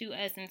asked to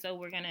us, and so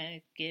we're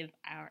gonna give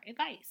our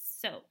advice.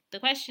 So the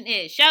question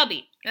is,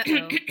 Shelby,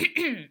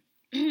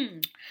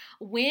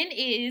 when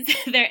is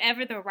there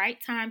ever the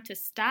right time to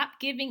stop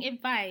giving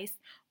advice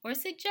or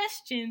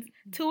suggestions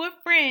to a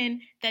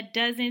friend that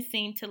doesn't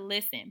seem to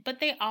listen, but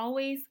they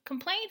always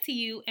complain to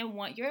you and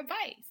want your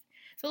advice?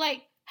 So,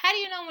 like, how do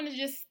you know when to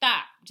just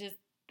stop? Just,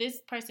 this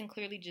person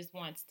clearly just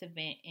wants to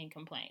vent and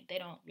complain. They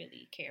don't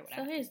really care what I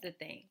say. So here's the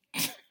thing.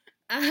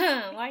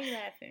 Why are you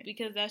laughing?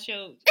 Because that's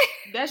your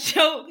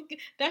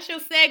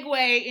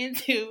segue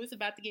into it's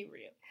about to get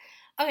real.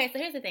 Okay, so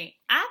here's the thing.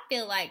 I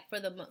feel like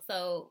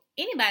so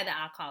anybody that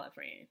I call a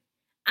friend,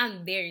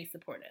 I'm very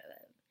supportive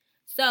of.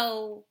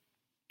 So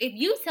if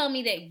you tell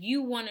me that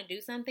you want to do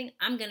something,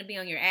 I'm going to be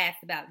on your ass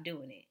about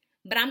doing it.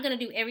 But I'm going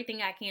to do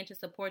everything I can to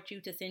support you,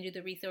 to send you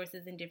the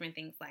resources and different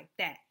things like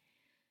that.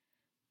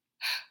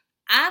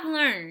 I've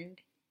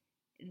learned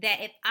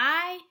that if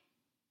I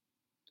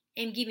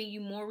am giving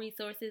you more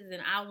resources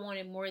and I want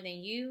it more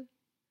than you,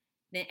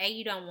 then A,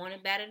 you don't want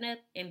it bad enough,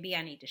 and B,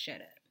 I need to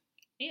shut up.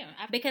 Yeah.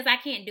 Because I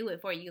can't do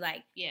it for you.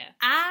 Like, yeah,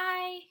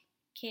 I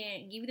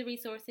can give you the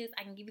resources,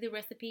 I can give you the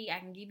recipe, I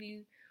can give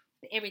you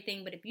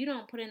everything, but if you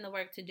don't put in the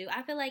work to do,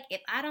 I feel like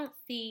if I don't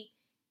see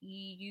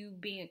you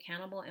being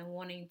accountable and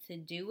wanting to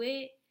do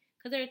it,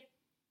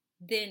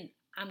 then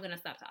I'm going to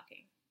stop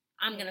talking.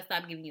 I'm going to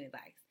stop giving you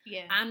advice.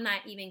 Yeah. I'm not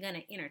even going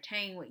to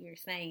entertain what you're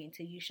saying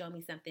until you show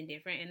me something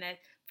different.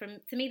 And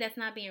to me, that's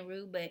not being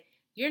rude, but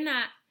you're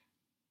not.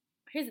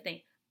 Here's the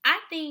thing. I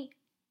think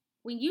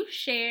when you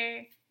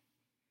share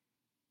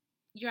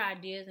your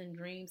ideas and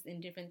dreams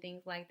and different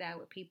things like that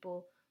with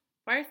people,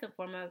 first and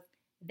foremost,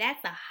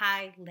 that's a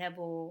high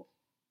level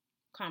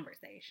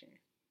conversation.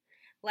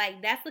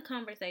 Like, that's the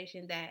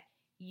conversation that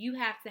you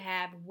have to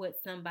have with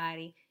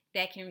somebody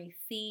that can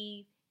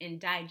receive and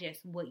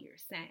digest what you're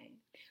saying.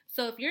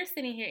 So if you're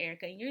sitting here,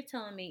 Erica, and you're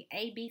telling me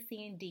A, B,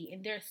 C, and D,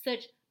 and there's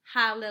such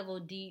high level,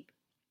 deep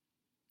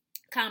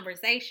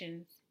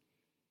conversations,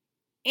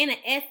 in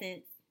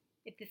essence,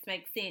 if this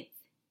makes sense,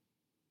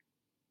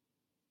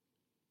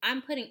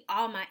 I'm putting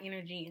all my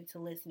energy into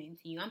listening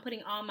to you. I'm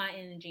putting all my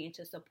energy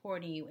into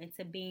supporting you,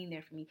 into being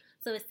there for me.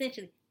 So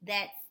essentially,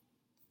 that's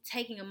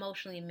taking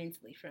emotionally and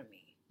mentally from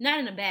me. Not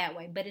in a bad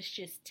way, but it's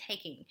just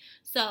taking.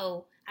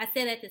 So I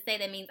say that to say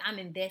that means I'm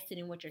invested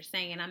in what you're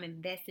saying and I'm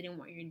invested in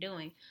what you're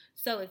doing.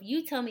 So if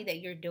you tell me that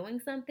you're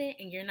doing something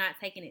and you're not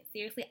taking it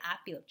seriously, I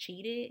feel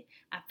cheated.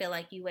 I feel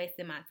like you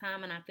wasted my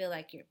time and I feel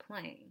like you're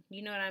playing.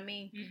 You know what I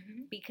mean?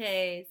 Mm-hmm.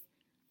 Because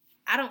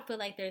I don't feel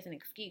like there's an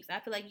excuse. I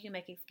feel like you can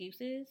make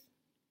excuses,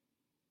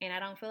 and I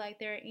don't feel like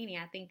there are any.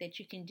 I think that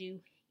you can do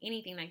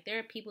anything. Like, there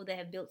are people that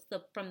have built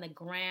stuff from the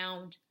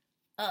ground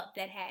up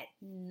that had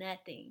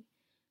nothing.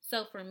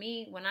 So for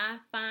me, when I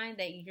find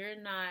that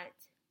you're not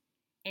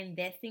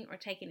investing or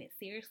taking it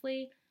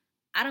seriously,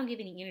 I don't give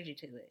any energy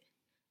to it.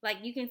 Like,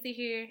 you can sit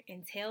here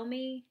and tell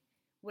me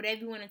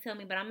whatever you want to tell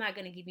me, but I'm not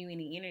going to give you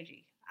any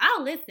energy.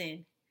 I'll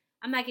listen.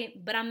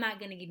 But I'm not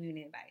going to give you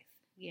any advice.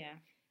 Yeah.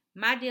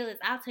 My deal is,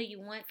 I'll tell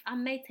you once. I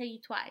may tell you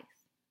twice.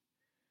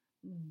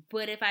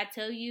 But if I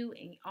tell you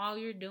and all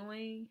you're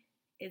doing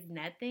is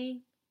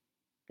nothing,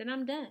 then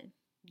I'm done.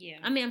 Yeah.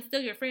 I mean, I'm still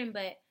your friend,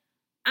 but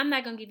I'm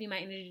not going to give you my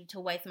energy to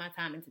waste my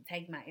time and to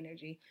take my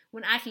energy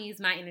when I can use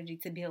my energy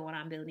to build what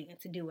I'm building and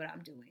to do what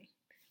I'm doing.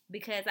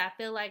 Because I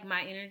feel like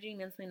my energy,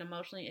 mentally and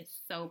emotionally, is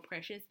so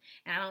precious.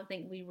 And I don't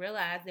think we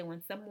realize that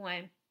when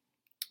someone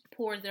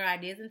pours their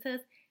ideas into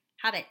us,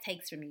 how that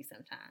takes from you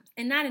sometimes.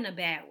 And not in a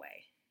bad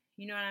way.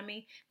 You know what I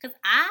mean? Because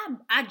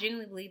I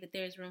genuinely believe that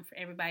there's room for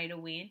everybody to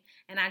win.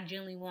 And I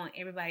genuinely want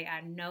everybody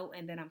I know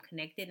and that I'm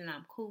connected and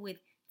I'm cool with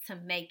to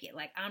make it.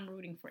 Like, I'm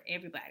rooting for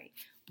everybody.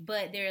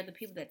 But there are the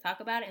people that talk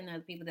about it and there are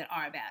the people that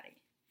are about it.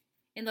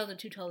 And those are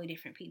two totally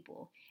different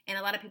people. And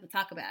a lot of people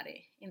talk about it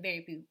and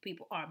very few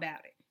people are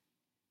about it.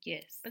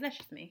 Yes. But that's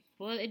just me.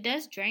 Well, it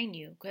does drain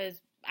you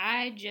because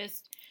I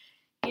just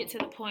get to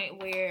the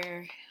point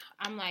where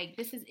I'm like,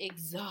 this is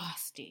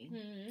exhausting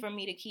for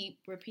me to keep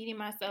repeating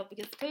myself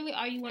because clearly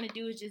all you want to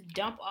do is just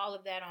dump all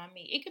of that on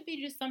me. It could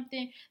be just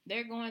something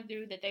they're going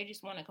through that they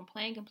just want to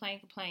complain,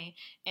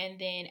 and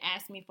then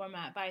ask me for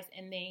my advice,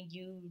 and then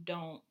you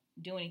don't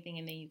do anything,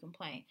 and then you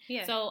complain.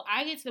 Yeah. So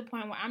I get to the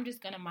point where I'm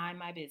just going to mind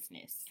my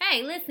business.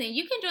 Hey, listen,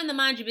 you can join the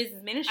Mind Your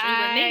Business ministry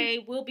with me.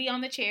 I will be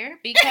on the chair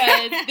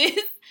because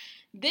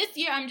this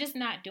year, I'm just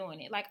not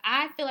doing it. Like,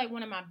 I feel like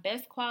one of my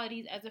best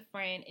qualities as a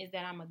friend is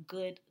that I'm a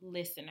good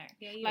listener.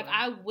 Yeah, like,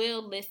 I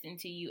will listen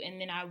to you,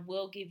 and then I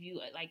will give you,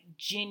 like,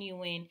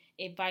 genuine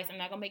advice. I'm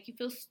not going to make you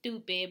feel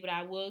stupid, but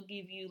I will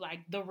give you,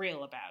 like, the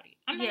real about it.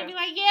 I'm not going to be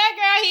like, yeah,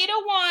 girl, he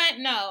the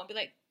one. No, I'll be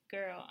like,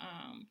 girl,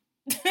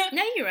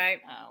 no, you're right.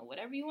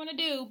 Whatever you want to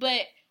do.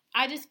 But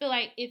I just feel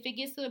like if it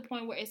gets to the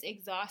point where it's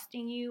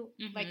exhausting you,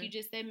 like you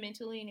just said,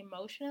 mentally and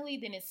emotionally,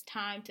 then it's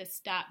time to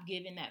stop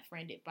giving that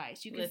friend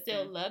advice. You can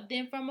still love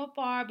them from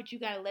afar, but you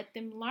got to let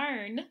them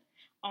learn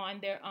on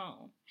their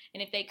own.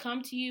 And if they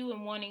come to you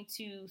and wanting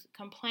to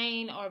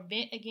complain or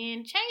vent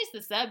again, change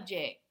the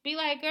subject. Be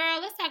like, girl,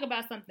 let's talk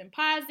about something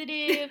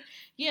positive,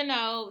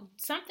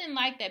 something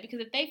like that. Because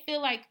if they feel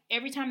like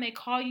every time they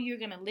call you, you're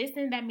going to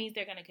listen, that means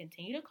they're going to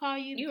continue to call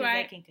you. Because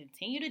they can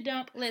continue to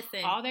dump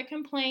all their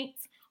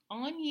complaints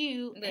on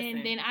you.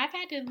 And then I've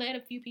had to let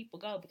a few people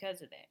go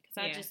because of that.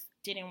 Because I just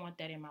didn't want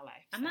that in my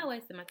life. I'm not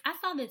wasting my time. I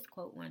saw this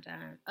quote one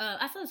time.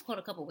 I saw this quote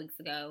a couple weeks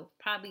ago,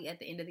 probably at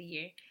the end of the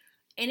year.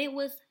 And it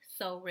was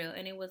so real.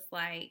 And it was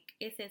like,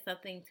 it said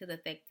something to the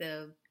effect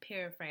of,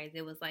 paraphrase,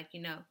 it was like,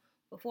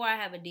 before I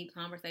have a deep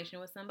conversation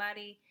with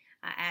somebody,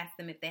 I ask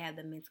them if they have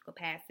the mental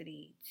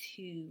capacity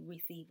to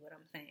receive what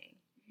I'm saying.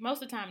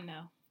 Most of the time,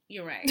 no.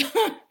 You're right.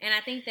 And I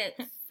think that's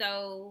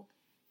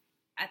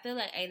I feel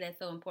like, that's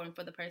so important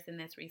for the person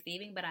that's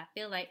receiving, but I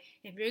feel like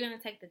if you're going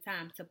to take the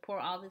time to pour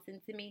all this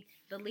into me,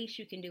 the least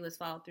you can do is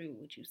follow through with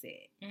what you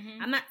said.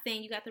 Mm-hmm. I'm not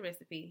saying you got the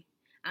recipe.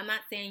 I'm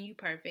not saying you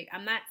perfect.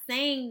 I'm not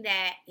saying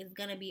that it's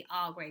going to be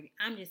all great.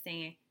 I'm just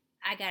saying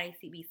I got to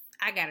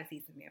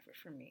see some effort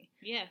from me.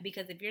 Yeah.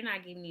 Because if you're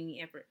not giving me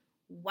any effort,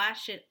 why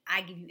should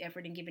I give you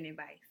effort in giving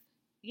advice?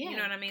 Yeah. You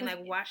know what I mean?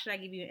 Like, why should I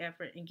give you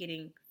effort in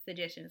getting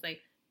suggestions? Like,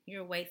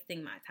 you're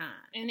wasting my time.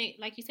 And it,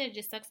 like you said, it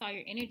just sucks all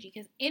your energy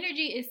because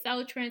energy is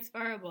so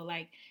transferable.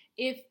 Like,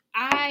 if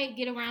I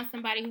get around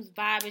somebody whose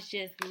vibe is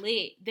just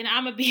lit, then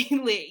I'm going to be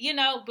lit,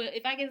 But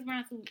if I get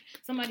around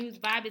somebody whose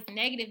vibe is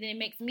negative, then it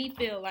makes me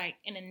feel like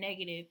in a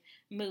negative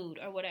mood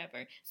or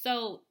whatever.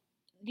 So,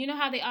 you know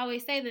how they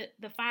always say that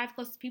the 5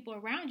 closest people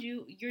around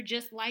you, you're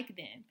just like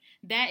them.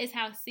 That is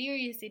how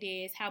serious it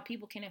is, how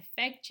people can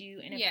affect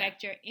you and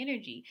affect your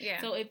energy. Yeah.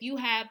 So if you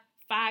have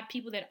 5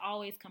 people that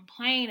always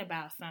complain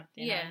about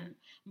something, or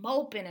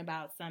moping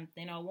about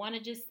something, or want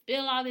to just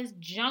spill all this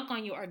junk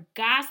on you, or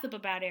gossip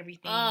about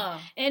everything.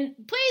 And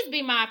please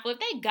be mindful, if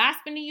they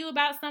gossiping to you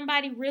about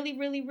somebody really,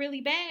 really,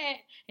 really bad,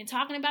 and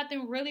talking about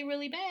them really,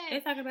 really bad, they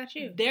talking about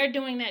you. They're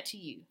doing that to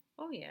you.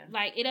 Oh, yeah.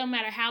 Like, it don't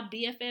matter how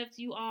BFFs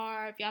you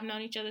are, if y'all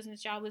known each other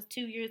since y'all was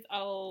 2 years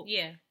old.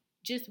 Yeah.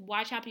 Just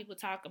watch how people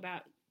talk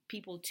about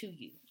people to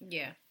you.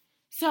 Yeah.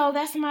 So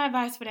that's my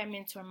advice for that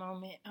mentor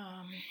moment.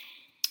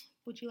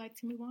 Would you like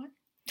to move on?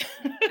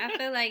 I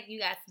feel like you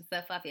got some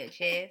stuff off your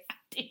chest.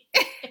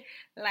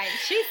 Like,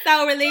 she's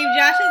so relieved,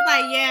 y'all. She's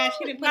like, yeah,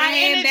 she didn't put her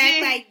hand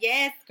back. Like,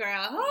 yes,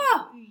 girl.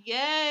 Oh.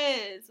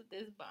 Yes, with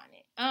this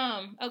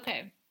bonnet.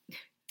 Okay.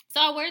 So,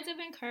 our words of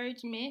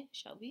encouragement,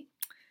 Shelby.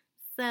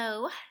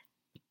 So,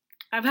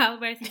 our Bible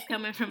verse is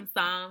coming from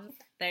Psalms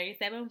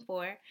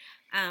 37:4.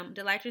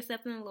 Delight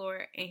yourself in the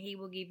Lord, and He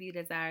will give you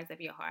desires of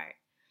your heart.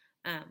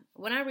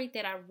 When I read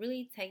that, I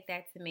really take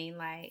that to mean,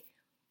 like,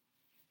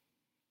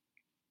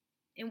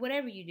 in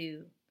whatever you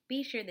do,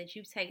 be sure that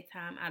you take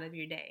time out of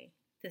your day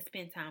to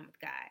spend time with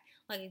God.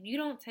 Like, if you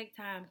don't take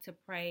time to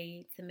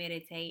pray, to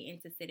meditate, and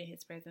to sit in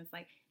His presence,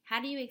 like,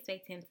 how do you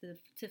expect Him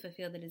to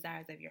fulfill the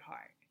desires of your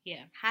heart?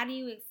 Yeah. How do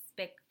you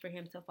expect for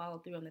Him to follow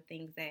through on the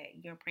things that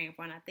you're praying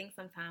for? And I think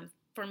sometimes,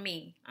 for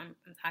me, I'm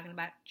talking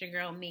about your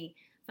girl, me,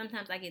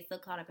 sometimes I get so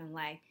caught up in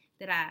life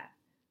that I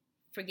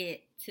forget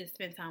to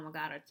spend time with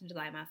God or to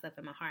delight myself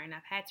in my heart. And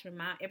I've had to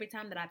remind, every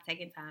time that I've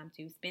taken time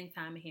to spend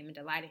time with Him and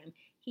delight in Him,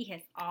 He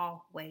has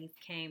always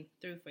came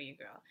through for you,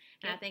 girl.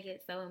 And I think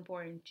it's so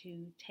important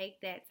to take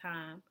that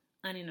time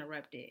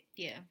uninterrupted.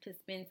 Yeah. To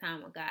spend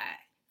time with God.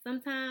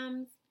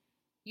 Sometimes,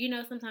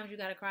 sometimes you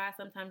gotta cry.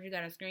 Sometimes you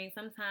gotta scream.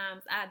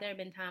 Sometimes, there have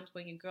been times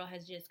where your girl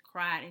has just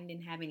cried and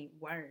didn't have any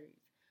words.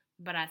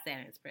 But I sat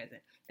in His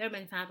presence. There have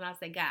been times when I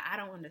say, God, I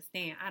don't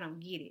understand. I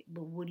don't get it.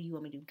 But what do you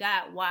want me to do?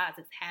 God, why is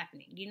this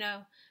happening?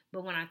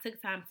 But when I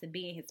took time to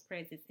be in His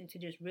presence and to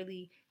just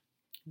really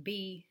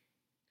be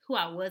who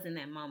I was in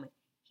that moment,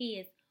 He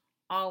has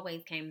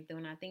always came through.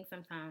 And I think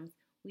sometimes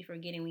we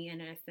forget and we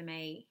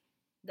underestimate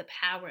the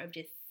power of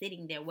just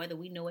sitting there, whether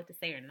we know what to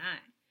say or not,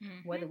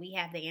 whether we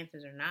have the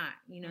answers or not.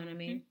 You know what I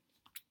mean?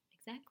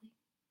 Exactly.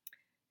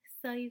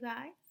 So, you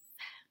guys,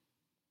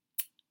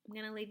 I'm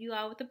going to leave you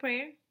all with a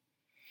prayer.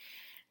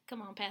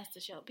 Come on, Pastor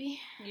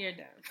Shelby. You're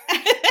done.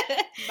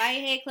 Bow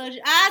your head, close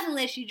your eyes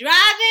unless you're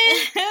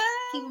driving.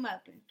 Keep them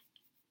open.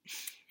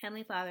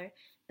 Heavenly Father,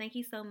 thank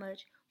you so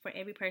much for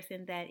every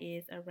person that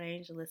is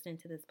arranged listening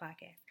to this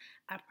podcast.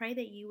 I pray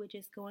that you would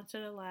just go into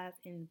their lives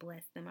and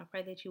bless them. I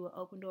pray that you will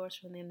open doors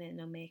for them that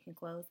no man can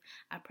close.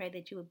 I pray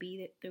that you would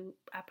be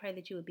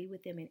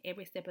with them in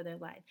every step of their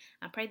life.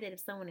 I pray that if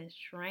someone is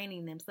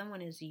training them,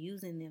 someone is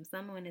using them,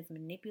 someone is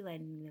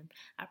manipulating them,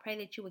 I pray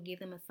that you would give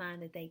them a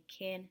sign that they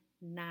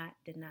cannot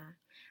deny.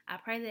 I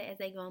pray that as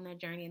they go on their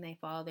journey and they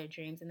follow their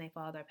dreams and they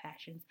follow their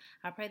passions,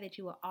 I pray that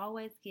you will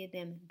always give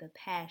them the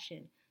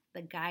passion,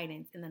 the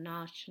guidance, and the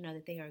knowledge to know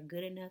that they are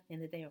good enough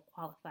and that they are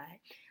qualified.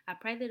 I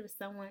pray that if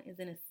someone is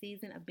in a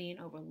season of being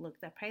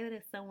overlooked, I pray that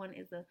if someone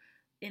is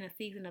in a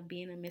season of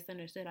being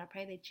misunderstood, I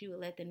pray that you would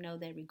let them know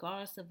that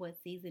regardless of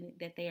what season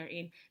that they are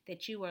in,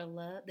 that you are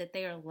loved, that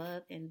they are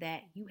loved, and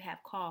that you have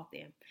called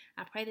them.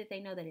 I pray that they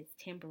know that it's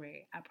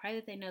temporary. I pray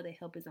that they know that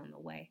help is on the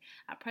way.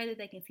 I pray that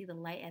they can see the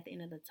light at the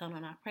end of the tunnel,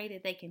 and I pray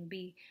that they can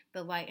be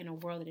the light in a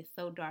world that is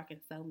so dark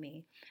and so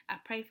mean. I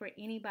pray for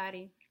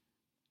anybody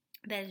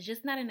that is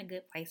just not in a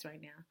good place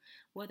right now,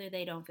 whether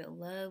they don't feel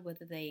loved,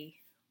 whether they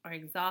are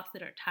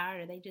exhausted or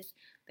tired, or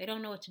they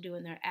don't know what to do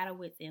and they're at a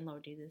wit's end.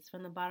 Lord Jesus,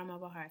 from the bottom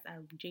of our hearts, I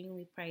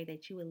genuinely pray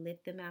that you would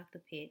lift them out the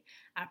pit.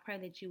 I pray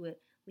that you would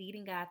lead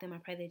and guide them. I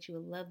pray that you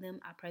would love them.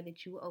 I pray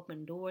that you would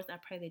open doors. I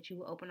pray that you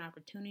would open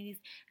opportunities.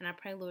 And I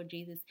pray, Lord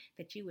Jesus,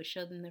 that you would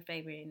show them their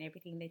favor in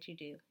everything that you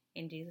do.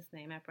 In Jesus'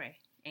 name I pray.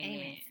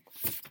 Amen.